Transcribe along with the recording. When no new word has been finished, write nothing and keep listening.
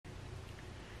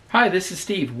Hi, this is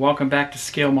Steve. Welcome back to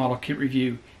Scale Model Kit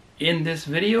Review. In this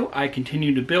video, I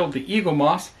continue to build the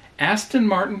Eaglemoss Aston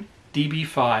Martin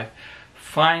DB5.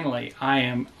 Finally, I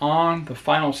am on the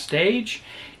final stage,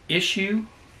 issue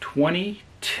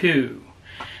 22.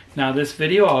 Now this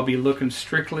video, I'll be looking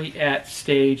strictly at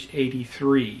stage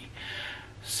 83.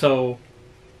 So,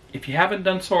 if you haven't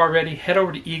done so already, head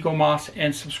over to Eaglemoss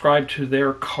and subscribe to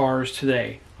their cars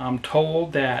today. I'm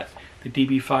told that the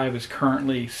DB5 is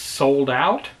currently sold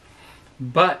out,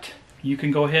 but you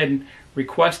can go ahead and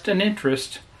request an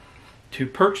interest to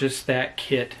purchase that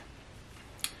kit.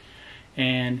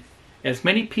 And as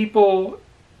many people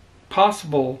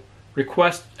possible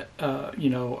request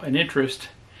an interest,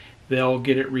 they'll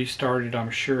get it restarted.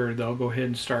 I'm sure they'll go ahead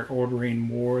and start ordering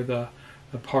more of the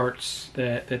parts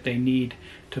that they need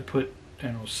to put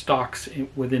stocks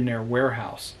within their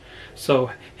warehouse. So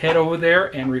head over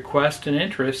there and request an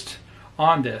interest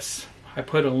on this. I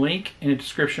put a link in the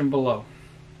description below.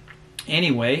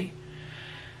 Anyway,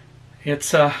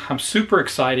 I'm super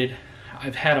excited.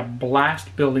 I've had a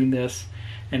blast building this,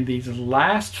 and these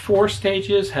last 4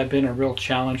 stages have been a real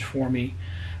challenge for me,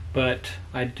 but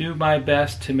I do my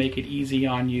best to make it easy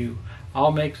on you.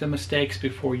 I'll make the mistakes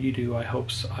before you do. I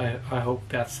hope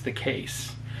that's the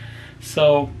case.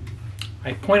 So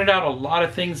I pointed out a lot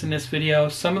of things in this video.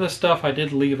 Some of the stuff I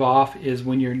did leave off is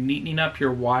when you're neatening up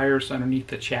your wires underneath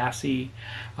the chassis,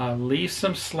 leave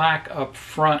some slack up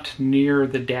front near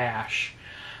the dash,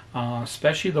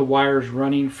 especially the wires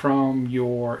running from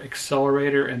your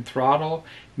accelerator and throttle.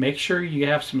 Make sure you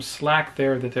have some slack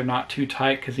there, that they're not too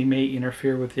tight, because they may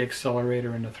interfere with the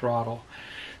accelerator and the throttle.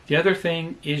 The other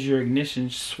thing is your ignition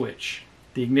switch.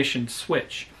 The ignition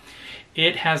switch.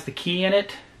 It has the key in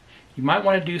it. You might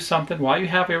want to do something while you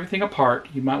have everything apart.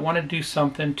 You might want to do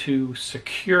something to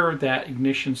secure that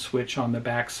ignition switch on the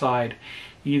back side,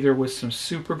 either with some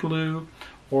super glue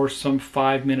or some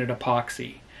 5-minute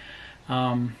epoxy.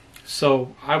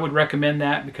 So I would recommend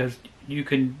that, because you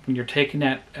can, when you're taking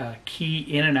that key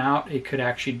in and out, it could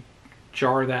actually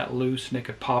jar that loose and it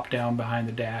could pop down behind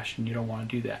the dash, and you don't want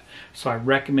to do that. So I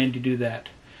recommend you do that.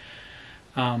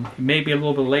 It may be a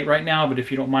little bit late right now, but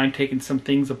if you don't mind taking some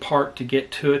things apart to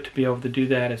get to it, to be able to do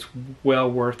that, it's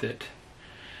well worth it.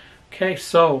 Okay,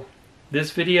 so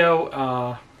this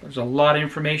video, there's a lot of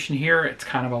information here. It's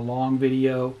kind of a long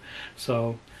video,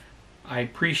 so I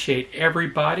appreciate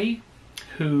everybody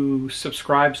who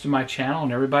subscribes to my channel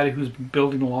and everybody who's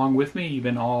building along with me.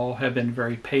 You all have been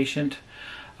very patient,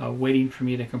 waiting for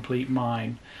me to complete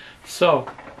mine. So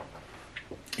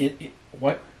it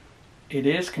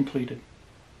is completed.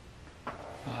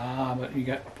 But we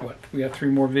got 3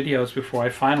 more videos before I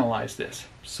finalize this.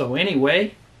 So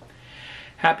anyway,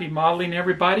 happy modeling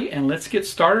everybody, and let's get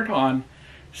started on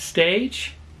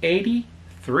stage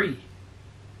 83.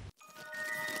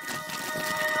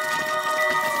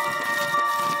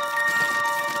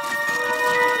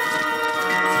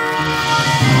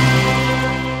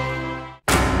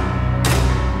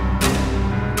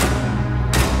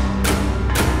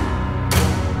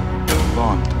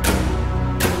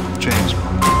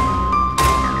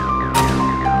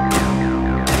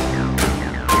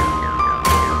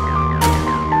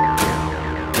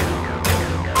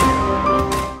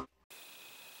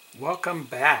 Welcome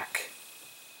back.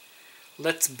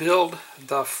 Let's build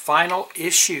the final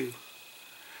issue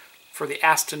for the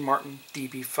Aston Martin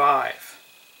DB5.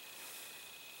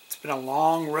 It's been a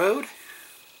long road,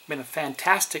 been a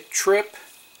fantastic trip,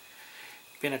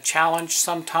 been a challenge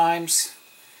sometimes,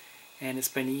 and it's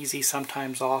been easy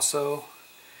sometimes also,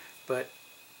 but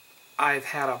I've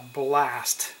had a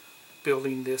blast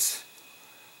building this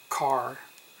car,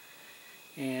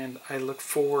 and I look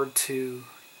forward to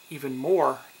even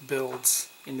more builds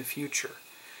in the future.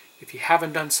 If you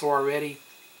haven't done so already,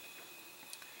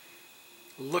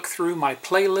 look through my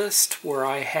playlist where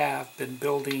I have been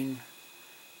building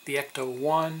the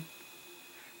Ecto-1,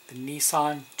 the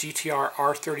Nissan GTR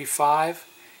R35,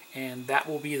 and that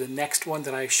will be the next one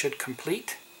that I should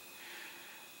complete.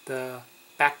 The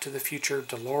Back to the Future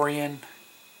DeLorean,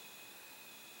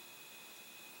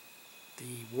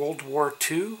 the World War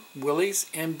II Willys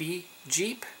MB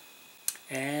Jeep,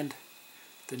 and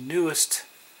the newest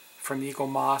from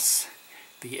Eaglemoss,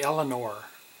 the Eleanor.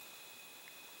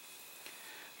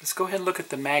 Let's go ahead and look at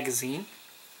the magazine.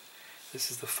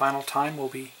 This is the final time we'll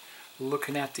be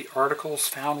looking at the articles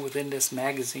found within this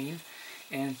magazine.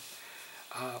 And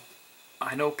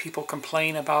I know people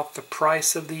complain about the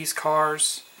price of these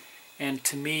cars, and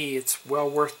to me it's well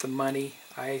worth the money.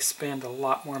 I spend a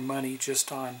lot more money just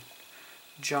on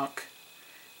junk,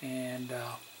 and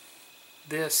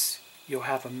this, you'll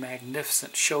have a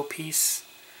magnificent showpiece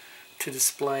to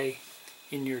display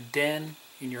in your den,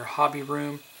 in your hobby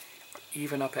room,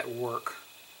 even up at work.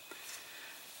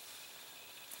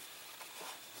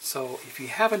 So if you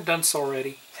haven't done so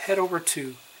already, head over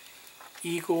to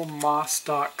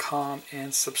eaglemoss.com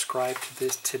and subscribe to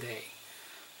this today.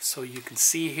 So you can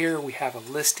see here we have a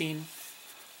listing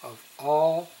of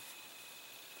all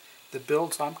the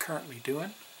builds I'm currently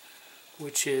doing,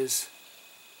 which is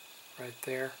right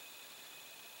there,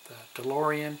 the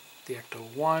DeLorean, the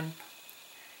Ecto-1,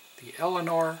 the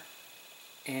Eleanor,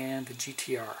 and the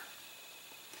GTR.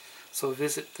 So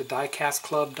visit the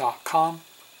diecastclub.com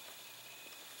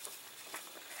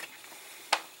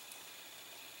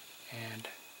and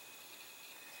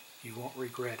you won't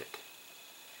regret it.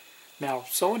 Now,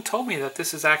 someone told me that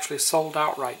this is actually sold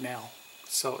out right now.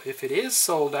 So if it is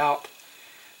sold out,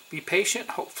 be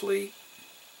patient. Hopefully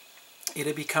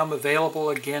it'll become available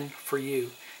again for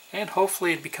you. And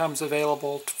hopefully it becomes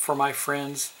available for my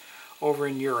friends over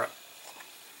in Europe.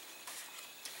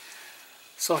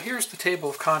 So here's the table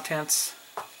of contents.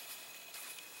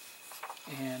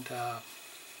 And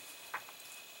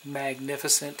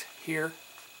magnificent here.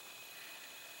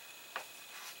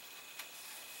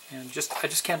 And I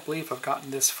just can't believe I've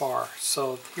gotten this far.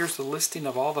 So here's the listing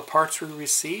of all the parts we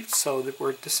received. So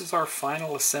this is our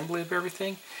final assembly of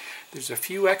everything. There's a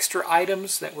few extra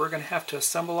items that we're going to have to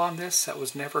assemble on this that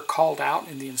was never called out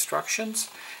in the instructions,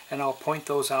 and I'll point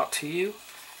those out to you.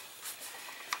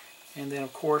 And then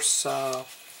of course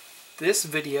this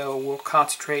video will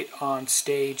concentrate on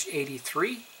stage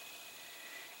 83,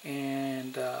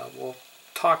 and we'll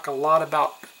talk a lot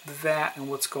about that and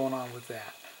what's going on with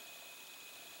that.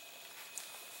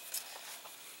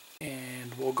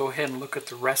 And we'll go ahead and look at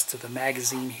the rest of the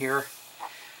magazine here.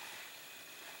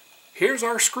 Here's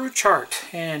our screw chart,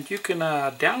 and you can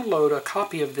download a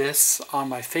copy of this on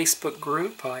my Facebook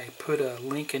group. I put a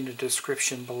link in the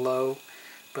description below.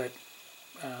 But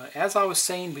as I was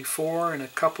saying before, and a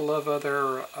couple of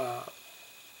other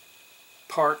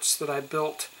parts that I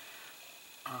built,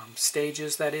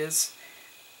 stages that is,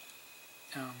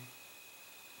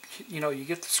 you know, you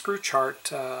get the screw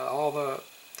chart, all the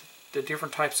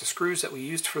different types of screws that we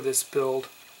used for this build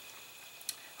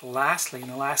lastly in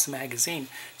the last magazine.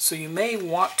 So you may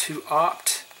want to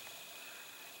opt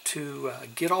to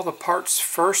get all the parts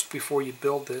first before you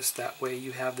build this. That way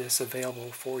you have this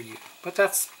available for you. But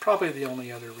that's probably the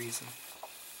only other reason.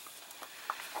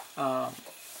 And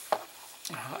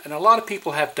a lot of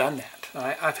people have done that.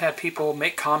 I've had people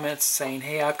make comments saying,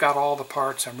 hey, I've got all the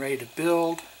parts, I'm ready to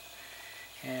build,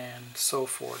 and so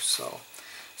forth.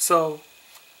 So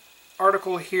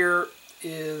article here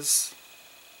is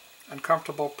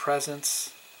Uncomfortable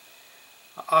Presence,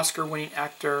 Oscar-winning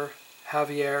actor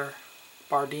Javier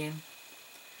Bardem,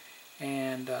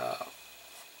 and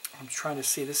I'm trying to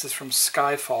see, this is from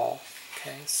Skyfall.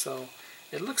 Okay, so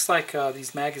it looks like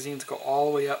these magazines go all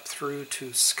the way up through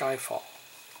to Skyfall.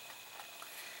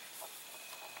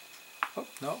 Oh,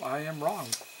 no, I am wrong.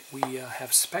 We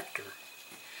have Spectre.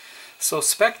 So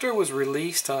Spectre was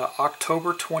released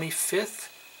October 25th,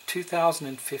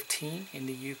 2015 in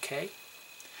the UK,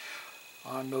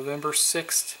 on November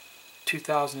 6th,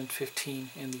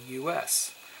 2015 in the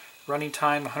US. Running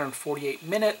time 148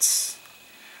 minutes.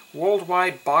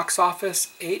 Worldwide box office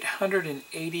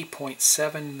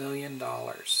 $880.7 million.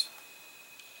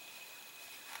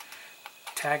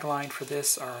 Tagline for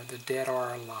this are "The Dead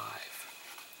Are Alive."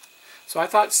 So I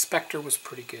thought Spectre was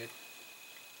pretty good.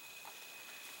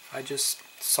 I just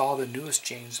saw the newest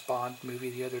James Bond movie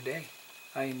the other day.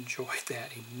 I enjoyed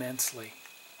that immensely.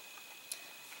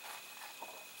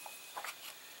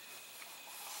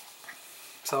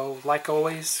 So, like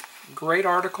always, great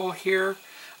article here.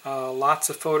 Lots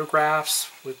of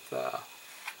photographs with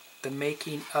the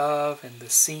making of and the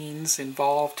scenes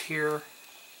involved here.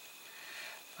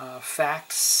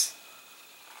 Facts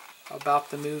about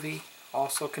the movie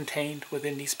also contained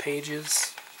within these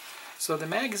pages. So the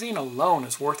magazine alone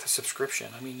is worth a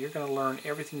subscription. I mean, you're going to learn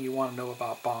everything you want to know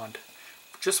about Bond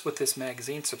just with this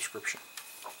magazine subscription.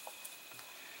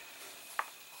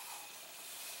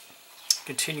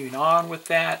 Continuing on with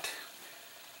that,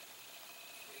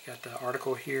 we got the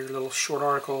article here, a little short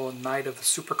article, Night of the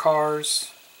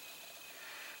Supercars,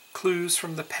 Clues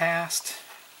from the Past,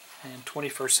 and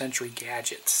 21st Century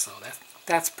Gadgets. So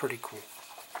that's pretty cool.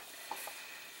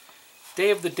 Day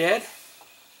of the Dead,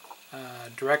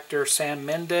 director Sam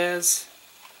Mendes,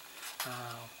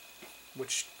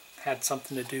 which had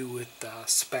something to do with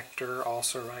Spectre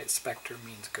also, right? Spectre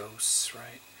means ghosts,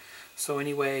 right? So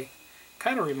anyway,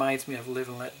 kind of reminds me of Live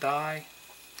and Let Die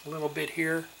a little bit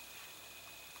here,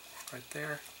 right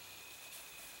there.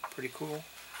 Pretty cool.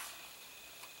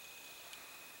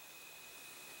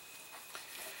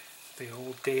 the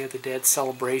old Day of the Dead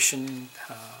celebration,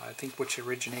 I think which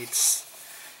originates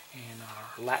in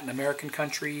our Latin American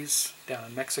countries, down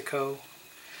in Mexico.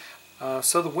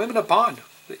 So the Women of Bond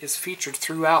is featured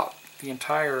throughout the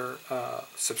entire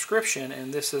subscription,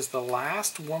 and this is the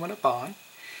last Woman of Bond,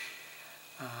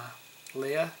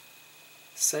 Leia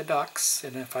Sedux,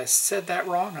 and if I said that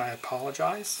wrong, I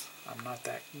apologize. I'm not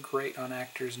that great on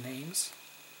actors' names,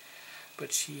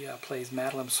 but she plays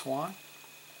Madeleine Swan.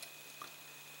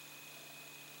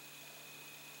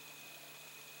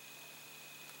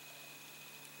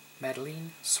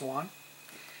 Madeleine Swan,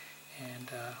 and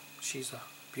she's a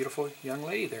beautiful young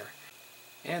lady there.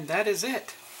 And that is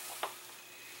it.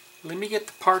 Let me get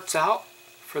the parts out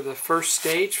for the first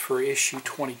stage for issue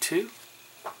 22.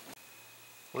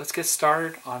 Let's get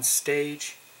started on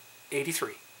stage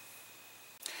 83.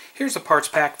 Here's the parts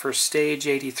pack for stage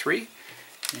 83,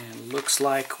 and looks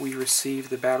like we received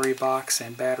the battery box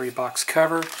and battery box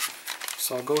cover.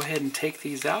 So I'll go ahead and take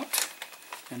these out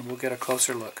and we'll get a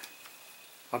closer look.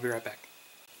 I'll be right back.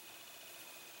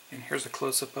 And here's a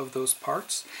close-up of those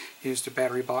parts. Here's the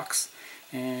battery box,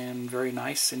 and very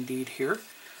nice indeed here.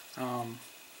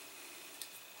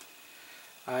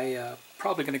 I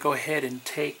probably going to go ahead and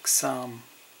take some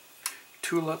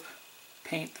tulip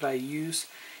paint that I use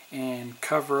and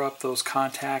cover up those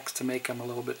contacts to make them a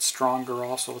little bit stronger.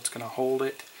 Also, it's going to hold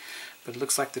it. But it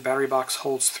looks like the battery box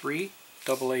holds 3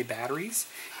 AA batteries,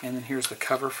 and then here's the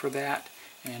cover for that.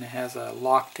 And it has a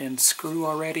locked-in screw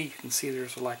already. You can see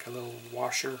there's like a little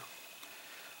washer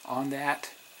on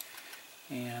that.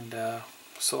 And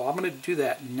so I'm going to do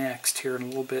that next here in a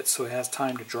little bit, so it has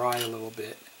time to dry a little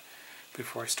bit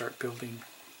before I start building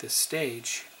this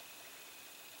stage.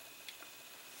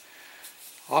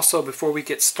 Also, before we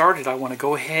get started, I want to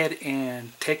go ahead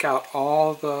and take out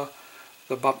all the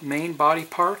main body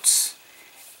parts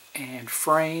and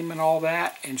frame and all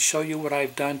that, and show you what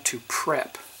I've done to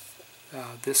prep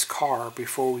this car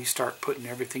before we start putting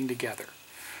everything together.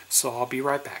 So I'll be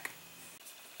right back.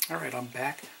 Alright, I'm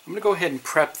back. I'm going to go ahead and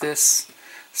prep this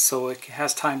so it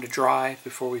has time to dry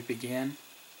before we begin.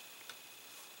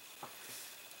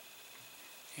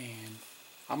 And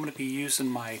I'm going to be using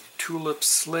my Tulip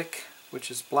Slick, which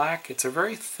is black. It's a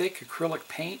very thick acrylic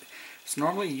paint. It's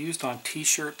normally used on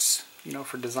t-shirts, you know,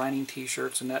 for designing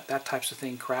t-shirts and that types of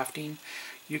thing, crafting.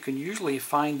 You can usually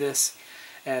find this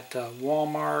at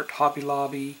Walmart, Hobby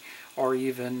Lobby, or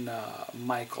even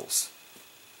Michael's.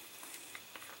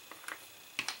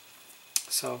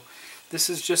 So this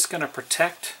is just going to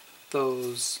protect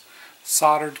those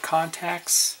soldered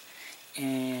contacts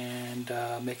and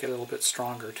make it a little bit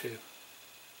stronger too.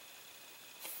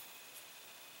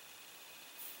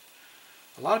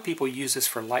 A lot of people use this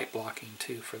for light blocking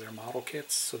too, for their model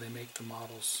kits. So they make the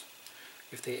models,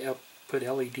 if they put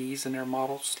LEDs in their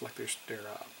models, like their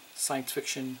science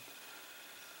fiction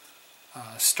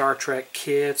Star Trek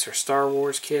kits or Star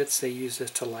Wars kits, they use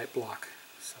this to light block.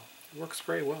 So it works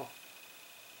very well.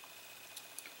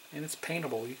 And it's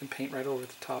paintable. You can paint right over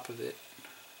the top of it.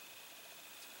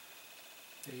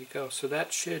 There you go. So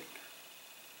that should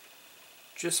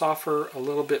just offer a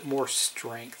little bit more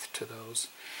strength to those.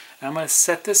 And I'm going to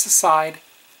set this aside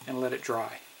and let it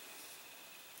dry.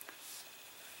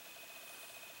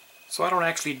 So I don't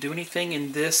actually do anything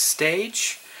in this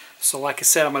stage. So like I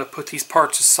said, I'm going to put these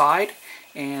parts aside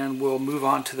and we'll move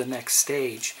on to the next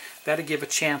stage. That'll give a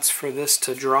chance for this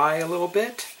to dry a little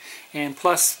bit. And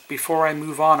plus, before I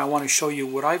move on, I want to show you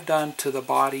what I've done to the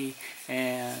body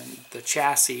and the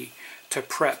chassis to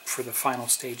prep for the final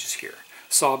stages here.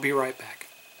 So I'll be right back.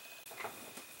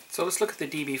 So let's look at the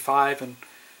DB5 and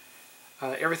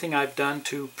everything I've done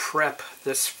to prep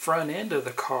this front end of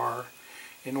the car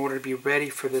in order to be ready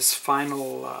for this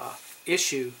final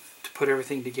issue to put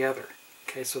everything together.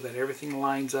 Okay, so that everything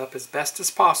lines up as best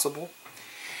as possible,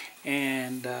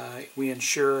 and we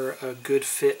ensure a good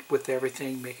fit with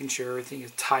everything, making sure everything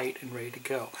is tight and ready to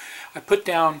go. I put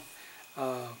down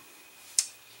a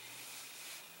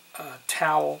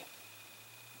towel,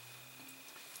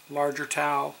 larger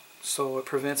towel, so it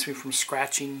prevents me from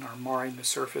scratching or marring the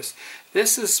surface.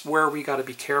 This is where we got to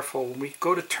be careful. When we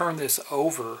go to turn this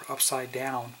over upside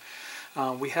down,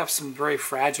 we have some very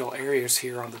fragile areas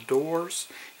here on the doors,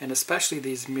 and especially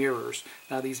these mirrors.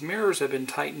 Now these mirrors have been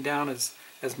tightened down as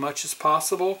much as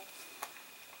possible,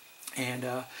 and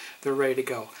they're ready to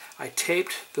go. I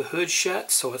taped the hood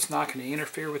shut so it's not going to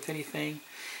interfere with anything.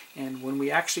 And when we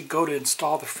actually go to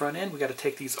install the front end, we got to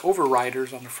take these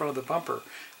overriders on the front of the bumper.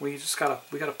 We got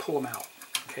to pull them out.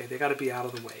 Okay, they got to be out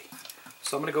of the way.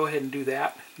 So I'm going to go ahead and do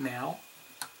that now.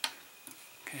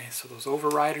 Okay, so those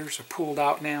overriders are pulled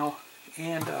out now,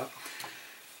 and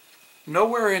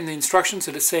Nowhere in the instructions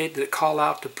did it call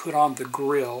out to put on the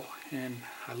grill, and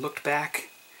I looked back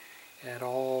at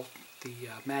all the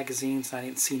magazines and I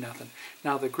didn't see nothing.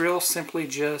 Now the grill simply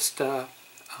just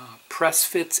press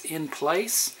fits in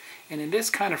place, and it is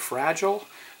kind of fragile,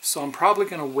 so I'm probably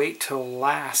going to wait till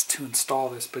last to install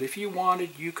this, but if you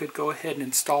wanted, you could go ahead and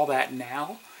install that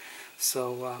now.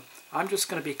 So I'm just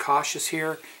going to be cautious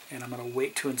here, and I'm going to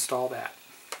wait to install that.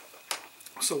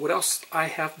 So what else I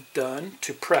have done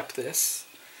to prep this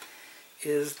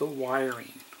is the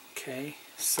wiring. Okay,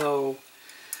 so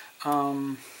let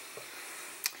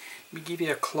me give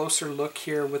you a closer look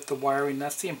here with the wiring.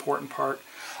 That's the important part,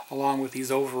 along with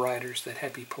these overriders that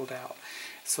had to be pulled out.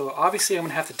 So obviously I'm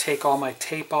going to have to take all my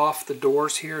tape off the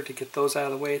doors here to get those out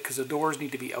of the way, because the doors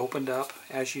need to be opened up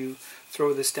as you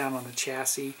throw this down on the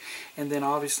chassis. And then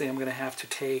obviously I'm going to have to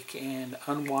take and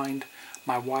unwind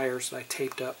my wires that I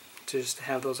taped up to just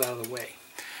have those out of the way.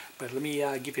 But let me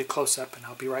give you a close-up and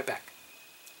I'll be right back.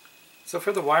 So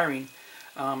for the wiring,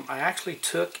 I actually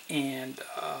took and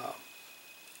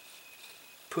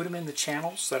put them in the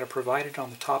channels that are provided on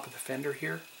the top of the fender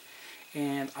here,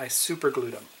 and I super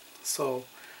glued them. So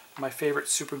my favorite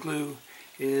super glue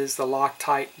is the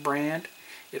Loctite brand.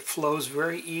 It flows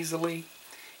very easily,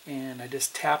 and I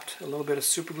just tapped a little bit of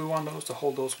super glue on those to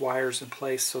hold those wires in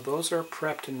place. So those are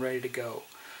prepped and ready to go.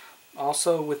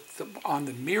 Also on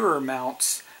the mirror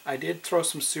mounts, I did throw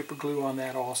some super glue on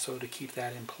that also to keep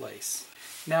that in place.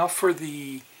 Now for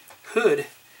the hood,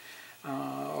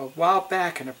 a while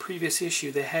back in a previous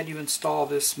issue they had you install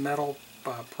this metal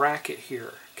bracket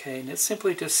here, okay, and it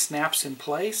simply just snaps in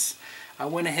place. I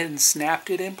went ahead and snapped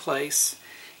it in place,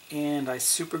 and I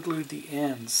super glued the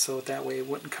ends so that way it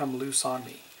wouldn't come loose on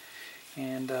me.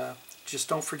 And just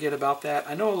don't forget about that.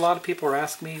 I know a lot of people are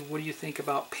asking me, what do you think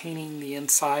about painting the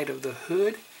inside of the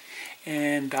hood?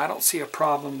 And I don't see a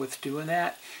problem with doing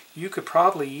that. You could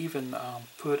probably even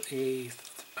put a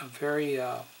very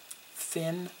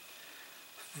thin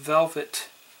velvet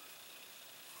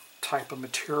type of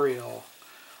material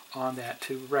on that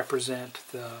to represent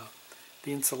the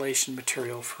insulation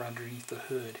material for underneath the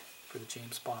hood for the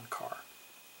James Bond car.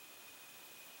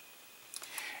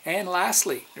 And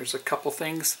lastly, there's a couple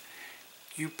things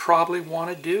you probably want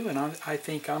to do, and I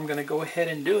think I'm going to go ahead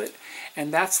and do it,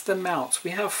 and that's the mounts.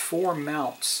 We have 4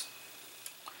 mounts,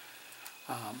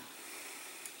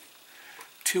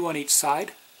 2 on each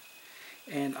side,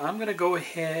 and I'm going to go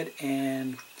ahead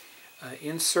and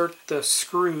insert the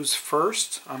screws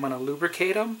first. I'm going to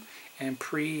lubricate them and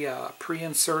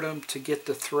pre-insert them to get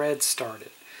the thread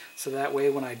started, so that way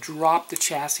when I drop the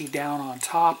chassis down on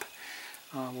top,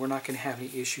 we're not going to have any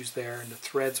issues there, and the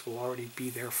threads will already be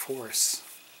there for us.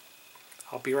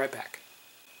 I'll be right back.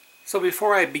 So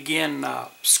before I begin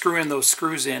screwing those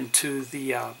screws into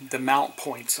the mount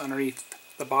points underneath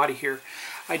the body here,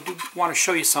 I do want to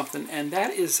show you something, and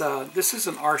that is this is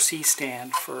an RC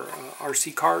stand for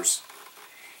RC cars,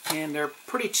 and they're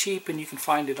pretty cheap, and you can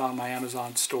find it on my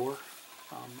Amazon store.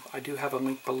 I do have a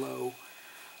link below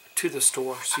to the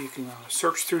store, so you can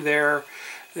search through there.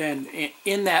 Then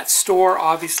in that store,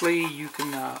 obviously, you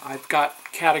can. I've got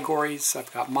categories.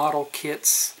 I've got model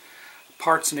kits,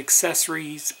 parts and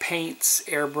accessories, paints,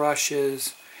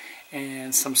 airbrushes,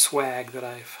 and some swag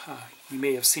that you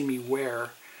may have seen me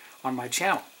wear on my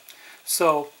channel.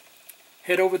 So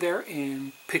head over there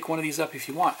and pick one of these up if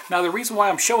you want. Now the reason why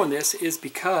I'm showing this is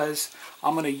because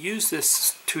I'm going to use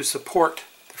this to support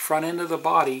the front end of the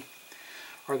body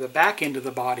or the back end of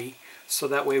the body, so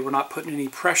that way we're not putting any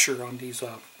pressure on these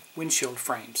windshield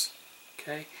frames,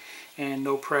 okay, and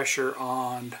no pressure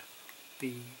on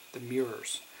the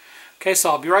mirrors. Okay, so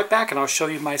I'll be right back and I'll show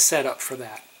you my setup for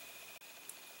that.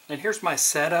 And here's my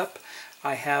setup.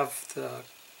 I have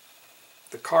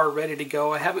the car ready to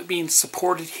go. I have it being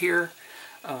supported here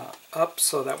up,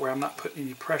 so that way I'm not putting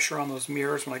any pressure on those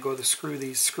mirrors when I go to screw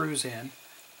these screws in.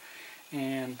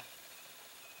 And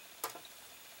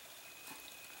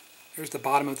here's the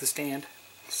bottom of the stand,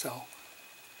 so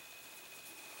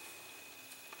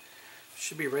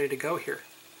should be ready to go here.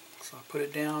 So I put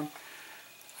it down.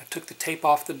 I took the tape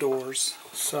off the doors,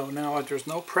 so now there's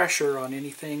no pressure on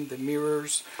anything, the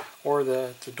mirrors or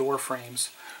the door frames,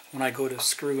 when I go to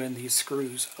screw in these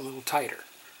screws a little tighter.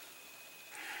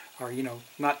 Or, you know,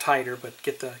 not tighter, but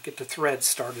get the threads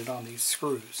started on these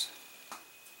screws.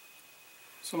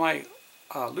 So my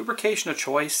lubrication of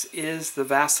choice is the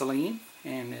Vaseline,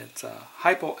 and it's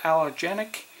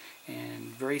hypoallergenic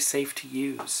and very safe to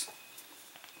use.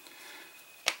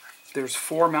 There's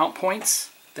 4 mount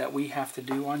points that we have to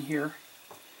do on here,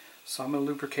 so I'm going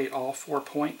to lubricate all 4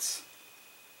 points.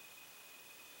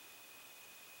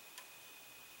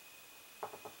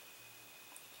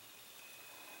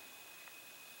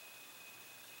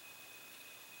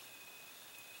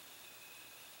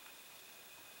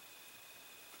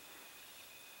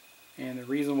 And the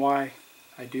reason why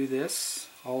I do this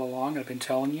all along, I've been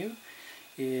telling you,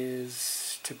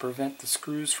 is to prevent the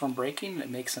screws from breaking. It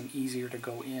makes them easier to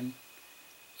go in.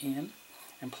 And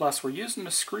plus, we're using the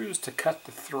screws to cut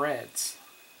the threads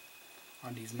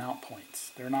on these mount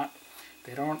points.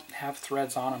 They don't have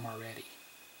threads on them already.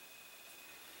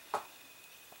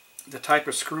 The type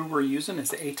of screw we're using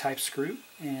is the A-type screw,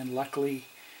 and luckily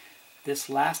this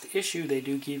last issue they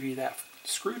do give you that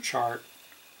screw chart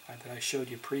that I showed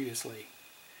you previously.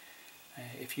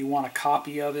 If you want a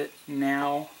copy of it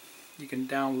now, you can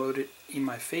download it in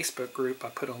my Facebook group. I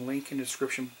put a link in the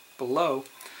description below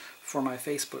for my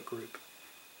Facebook group.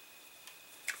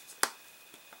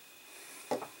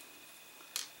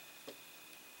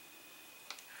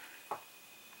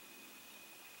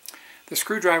 The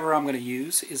screwdriver I'm going to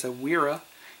use is a Wera,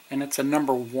 and it's a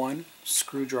 #1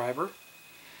 screwdriver.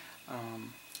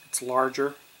 It's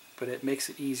larger, but it makes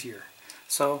it easier.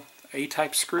 So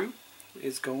A-type screw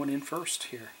is going in first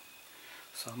here.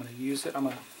 So I'm going to use it. I'm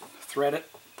going to thread it,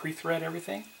 pre-thread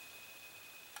everything.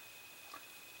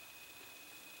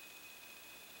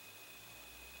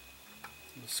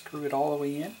 Screw it all the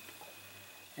way in,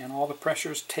 and all the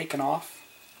pressure is taken off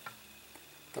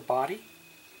the body,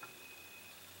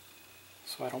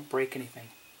 so I don't break anything.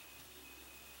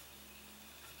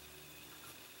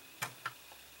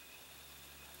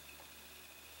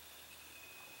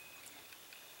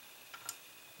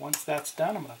 Once that's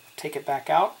done, I'm going to take it back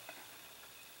out.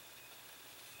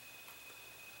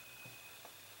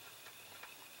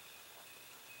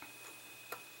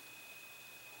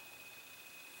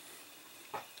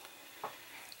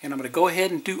 And I'm going to go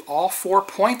ahead and do all 4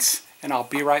 points, and I'll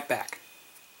be right back.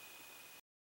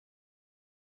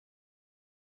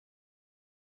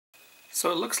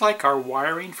 So it looks like our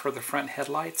wiring for the front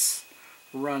headlights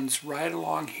runs right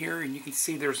along here, and you can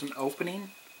see there's an opening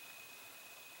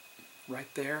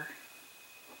right there.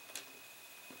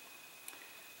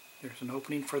 There's an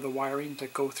opening for the wiring to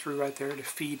go through right there to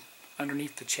feed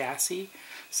underneath the chassis.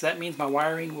 So that means my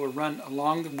wiring will run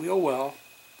along the wheel well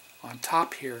on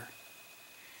top here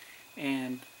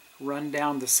and run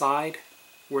down the side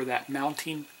where that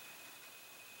mounting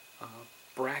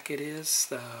bracket is,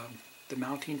 the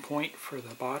mounting point for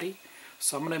the body.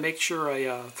 So I'm going to make sure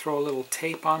I throw a little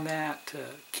tape on that to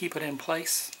keep it in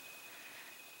place.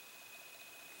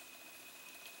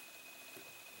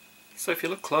 So if you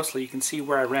look closely, you can see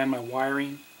where I ran my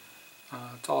wiring.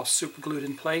 It's all super glued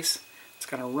in place. It's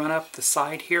going to run up the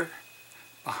side here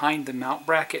behind the mount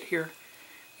bracket here,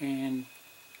 and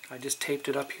I just taped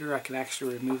it up here. I can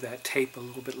actually remove that tape a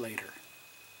little bit later.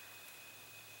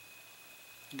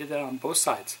 I did that on both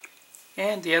sides.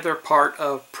 And the other part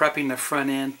of prepping the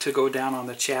front end to go down on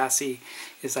the chassis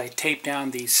is I tape down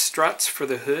these struts for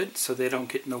the hood so they don't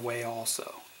get in the way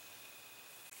also.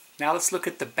 Now let's look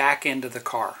at the back end of the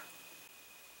car.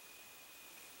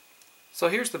 So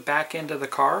here's the back end of the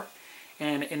car,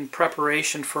 and in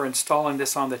preparation for installing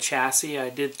this on the chassis, I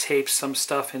did tape some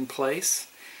stuff in place.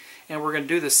 And we're going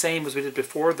to do the same as we did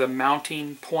before. The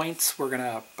mounting points, we're going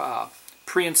to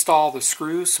pre-install the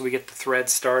screws so we get the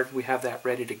threads started. We have that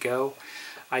ready to go.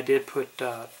 I did put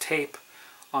tape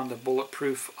on the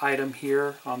Bulletproof item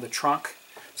here on the trunk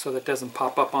so that doesn't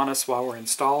pop up on us while we're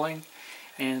installing.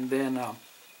 And then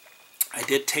I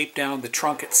did tape down the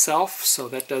trunk itself so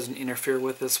that doesn't interfere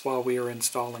with us while we are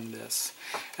installing this.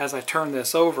 As I turn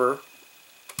this over,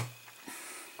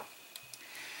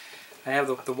 I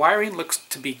have the wiring looks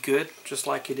to be good just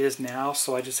like it is now,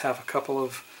 so I just have a couple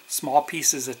of small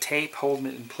pieces of tape holding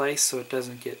it in place so it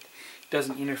doesn't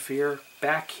interfere.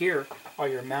 Back here are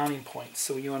your mounting points,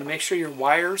 so you want to make sure your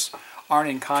wires aren't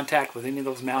in contact with any of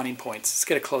those mounting points. Let's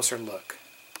get a closer look.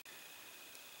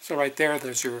 So right there,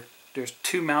 there's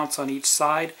 2 mounts on each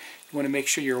side. You want to make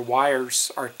sure your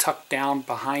wires are tucked down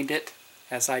behind it,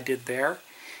 as I did there,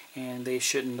 and they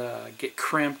shouldn't get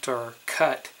crimped or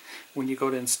cut when you go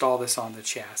to install this on the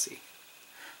chassis.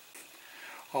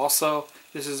 Also,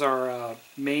 this is our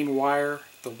main wire,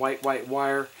 the white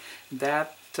wire.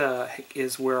 That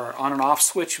is where our on and off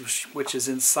switch, which is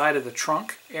inside of the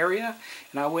trunk area.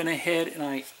 And I went ahead and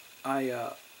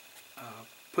I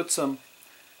put some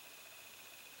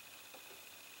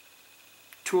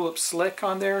tulip slick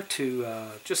on there to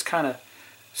just kind of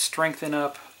strengthen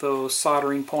up those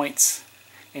soldering points.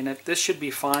 And this should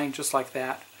be fine just like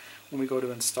that when we go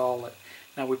to install it.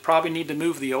 Now we probably need to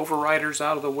move the overriders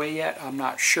out of the way yet. I'm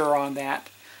not sure on that,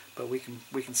 but we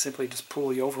can simply just pull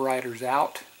the overriders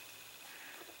out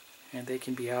and they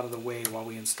can be out of the way while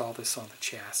we install this on the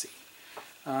chassis.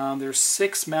 There's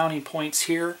 6 mounting points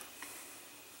here.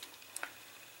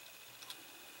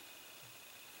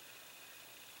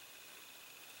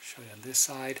 Show you on this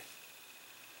side.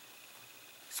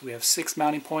 So we have 6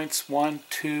 mounting points, 1,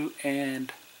 2,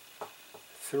 and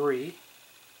 3.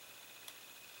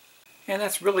 And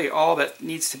that's really all that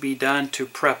needs to be done to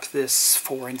prep this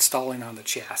for installing on the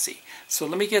chassis. So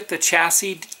let me get the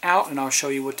chassis out and I'll show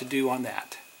you what to do on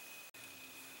that.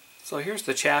 So here's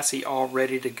the chassis all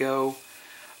ready to go.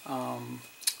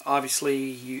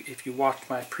 Obviously, if you watched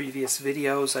my previous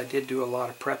videos, I did do a lot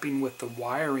of prepping with the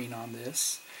wiring on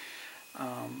this.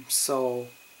 So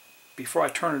before I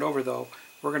turn it over though,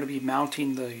 we're going to be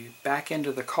mounting the back end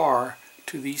of the car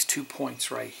to these 2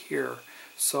 points right here.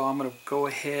 So I'm going to go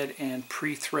ahead and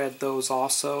pre-thread those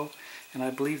also, and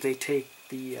I believe they take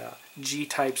the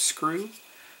G-type screw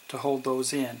to hold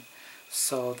those in.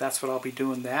 So that's what I'll be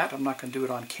doing that. I'm not going to do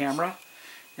it on camera.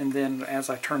 And then as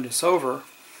I turn this over,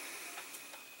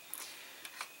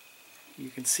 you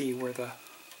can see where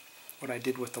what I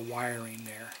did with the wiring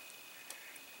there.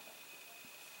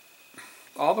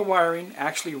 All the wiring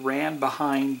actually ran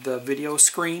behind the video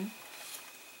screen.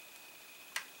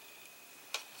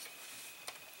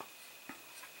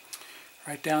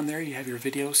 Right down there you have your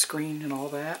video screen and all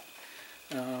that.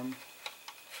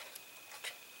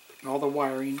 All the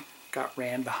wiring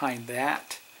ran behind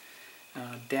that,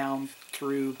 down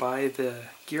through by the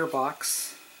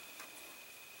gearbox,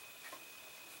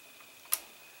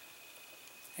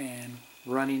 and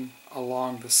running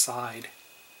along the side.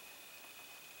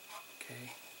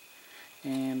 Okay,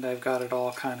 and I've got it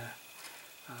all kind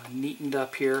of neatened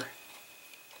up here,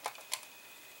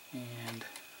 and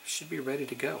should be ready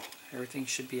to go. Everything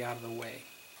should be out of the way.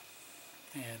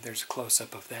 And there's a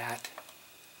close-up of that.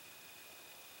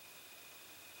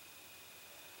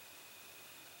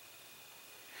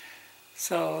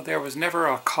 So there was never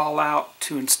a call out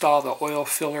to install the oil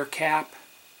filler cap,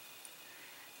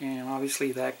 and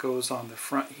obviously that goes on the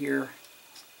front here,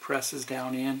 presses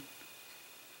down in,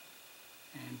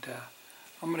 and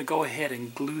I'm going to go ahead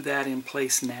and glue that in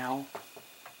place now.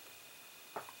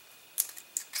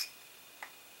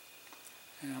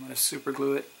 And I'm going to super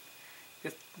glue it.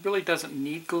 It really doesn't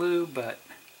need glue, but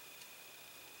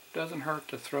it doesn't hurt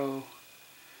to throw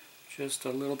just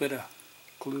a little bit of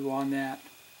glue on that.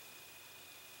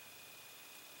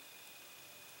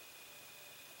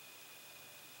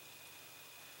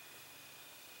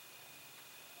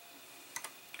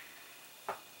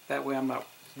 That way I'm not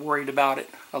worried about it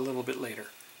a little bit later.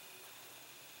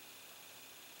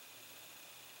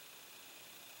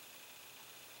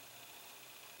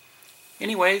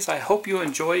 Anyways, I hope you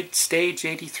enjoyed Stage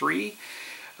 83.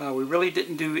 We really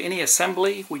didn't do any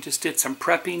assembly. We just did some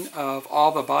prepping of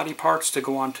all the body parts to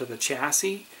go onto the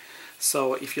chassis.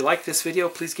 So if you like this video,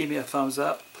 please give me a thumbs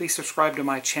up. Please subscribe to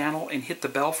my channel and hit the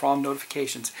bell for all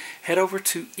notifications. Head over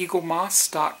to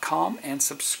eaglemoss.com and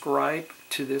subscribe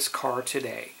to this car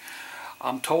today.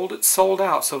 I'm told it's sold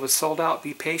out, so if it's sold out,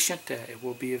 be patient. It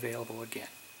will be available again.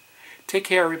 Take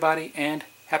care, everybody, and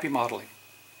happy modeling.